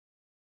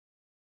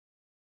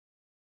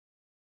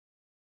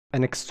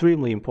An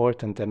extremely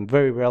important and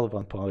very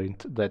relevant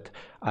point that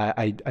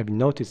I've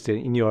noticed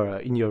in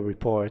your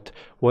report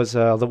was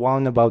the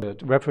one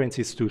about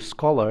references to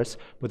scholars,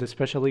 but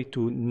especially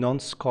to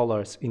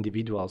non-scholars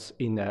individuals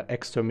in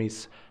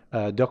extremist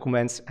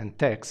documents and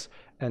texts.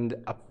 And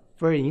a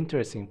very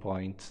interesting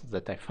point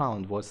that I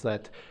found was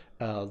that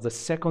the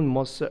second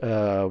most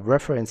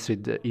referenced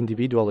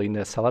individual in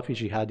the Salafi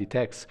jihadi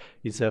text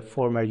is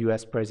former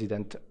US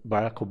President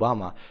Barack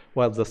Obama,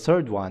 while the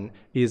third one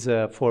is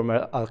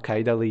former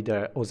al-Qaeda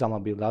leader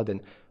Osama bin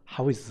Laden.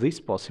 How is this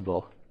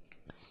possible?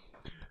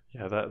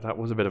 Yeah, that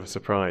was a bit of a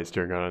surprise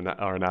during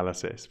our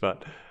analysis,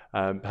 but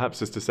perhaps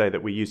just to say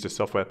that we used a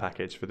software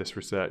package for this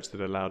research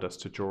that allowed us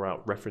to draw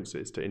out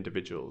references to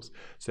individuals.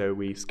 So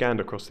we scanned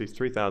across these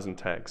 3,000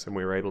 texts and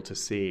we were able to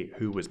see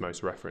who was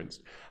most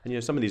referenced.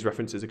 And some of these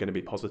references are going to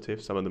be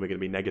positive, some of them are going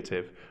to be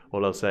negative.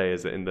 All I'll say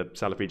is that in the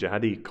Salafi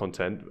jihadi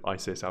content,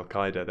 ISIS,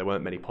 al-Qaeda, there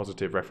weren't many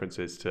positive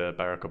references to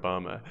Barack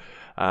Obama.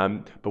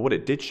 But what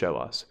it did show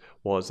us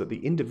was that the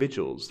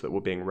individuals that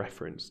were being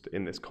referenced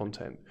in this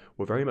content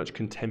were very much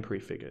contemporary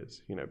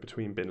figures,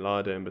 between bin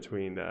Laden,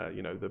 between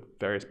the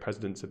various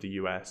presidents of the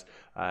US,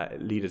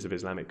 leaders of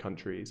Islamic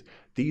countries.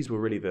 These were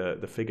really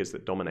the figures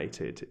that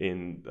dominated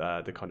in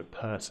the kind of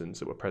persons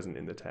that were present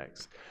in the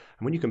text.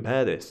 And when you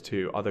compare this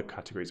to other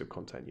categories of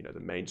content, the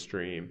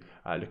mainstream,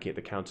 looking at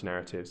the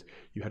counter-narratives,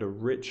 you had a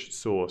rich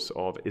source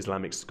of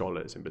Islamic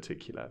scholars in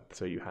particular.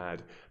 So you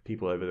had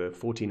people over the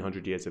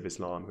 1400 years of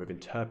Islam who have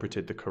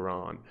interpreted the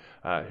Quran,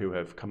 who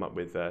have come up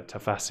with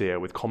tafasir,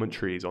 with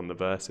commentaries on the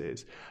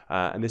verses.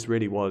 And this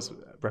really was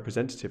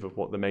representative of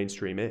what the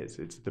mainstream is.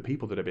 It's the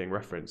people that are being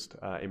referenced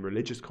in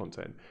religious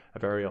content are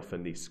very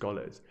often these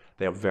scholars.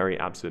 They are very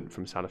absent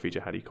from Salafi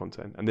jihadi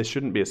content. And this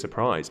shouldn't be a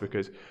surprise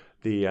because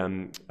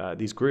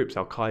these groups,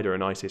 al-Qaeda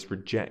and ISIS,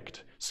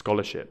 reject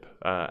scholarship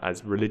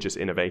as religious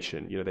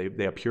innovation.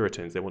 They are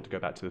Puritans. They want to go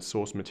back to the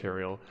source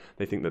material.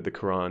 They think that the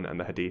Quran and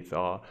the Hadith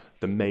are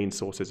the main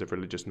sources of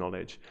religious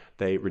knowledge.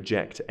 They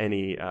reject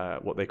any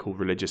what they call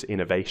religious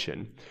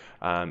innovation,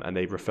 and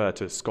they refer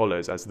to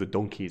scholars as the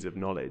donkeys of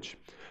knowledge.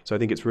 So I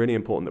think it's really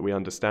important that we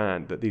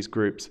understand that these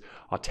groups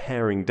are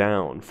tearing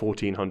down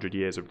 1400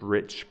 years of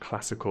rich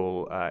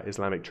classical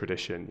Islamic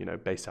tradition,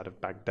 based out of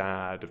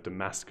Baghdad, of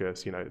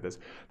Damascus.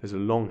 There's a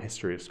long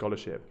history of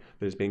scholarship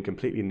that has been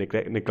completely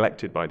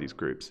neglected by these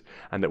groups,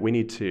 and that we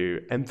need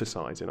to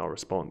emphasize in our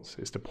response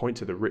is to point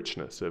to the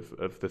richness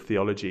of the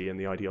theology and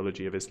the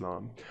ideology of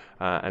Islam.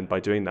 And by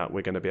doing that,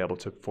 we're going to be able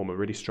to form a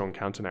really strong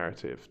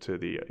counter-narrative to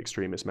the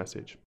extremist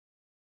message.